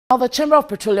Now, the Chamber of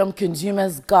Petroleum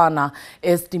Consumers Ghana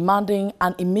is demanding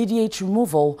an immediate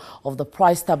removal of the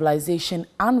price stabilization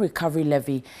and recovery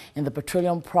levy in the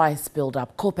petroleum price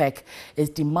build-up. COPEC is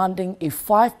demanding a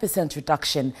 5%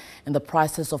 reduction in the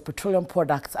prices of petroleum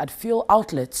products at fuel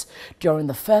outlets during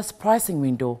the first pricing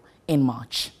window in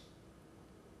March.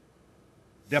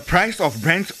 The price of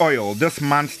Brent oil this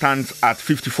month stands at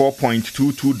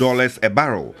 $54.22 a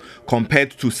barrel,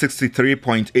 compared to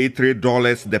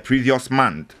 $63.83 the previous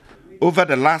month. Over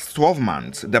the last 12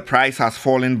 months, the price has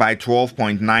fallen by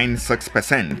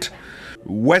 12.96%.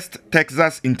 West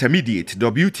Texas Intermediate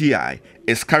 (WTI)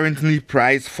 is currently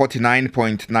priced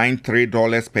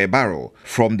 $49.93 per barrel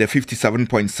from the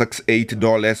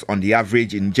 $57.68 on the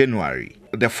average in January.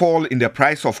 The fall in the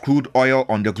price of crude oil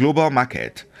on the global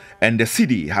market and the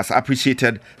cedi has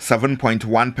appreciated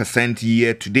 7.1%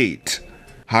 year to date.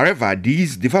 However,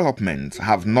 these developments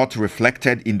have not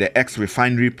reflected in the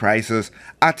ex-refinery prices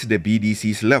at the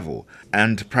BDC's level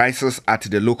and prices at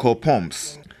the local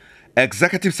pumps.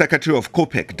 Executive Secretary of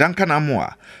COPEC, Duncan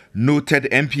Amoah, noted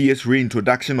MPA's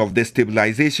reintroduction of the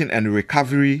Stabilization and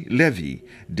Recovery Levy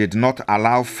did not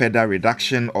allow further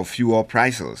reduction of fuel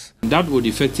prices. That would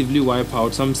effectively wipe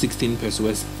out some 16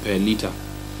 pesos per litre.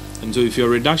 And so if your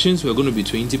reductions were going to be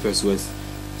 20 pesos,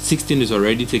 16 is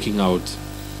already taken out.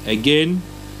 Again,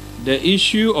 the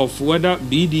issue of whether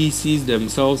BDCs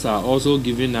themselves are also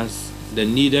giving us the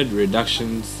needed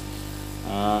reductions,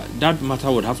 that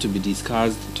matter would have to be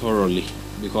discussed thoroughly,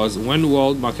 because when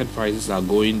world market prices are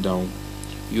going down,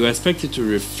 you expect it to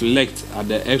reflect at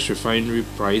the ex-refinery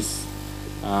price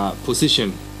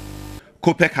position.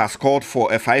 COPEC has called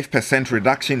for a 5%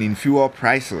 reduction in fuel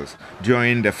prices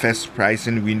during the first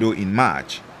pricing window in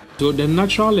March. So the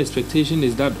natural expectation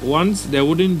is that once there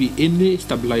wouldn't be any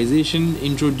stabilization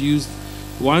introduced,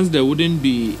 once there wouldn't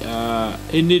be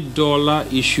any dollar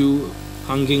issue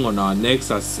hanging on our necks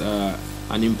as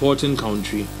an important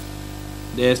country,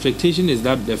 the expectation is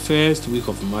that the first week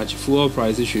of March, fuel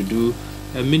prices should do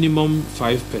a minimum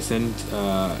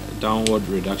 5% downward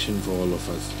reduction for all of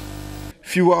us.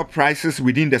 Fuel prices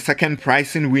within the second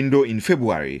pricing window in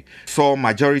February saw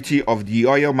majority of the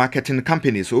oil marketing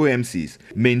companies, OMCs,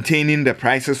 maintaining the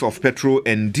prices of petrol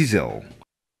and diesel.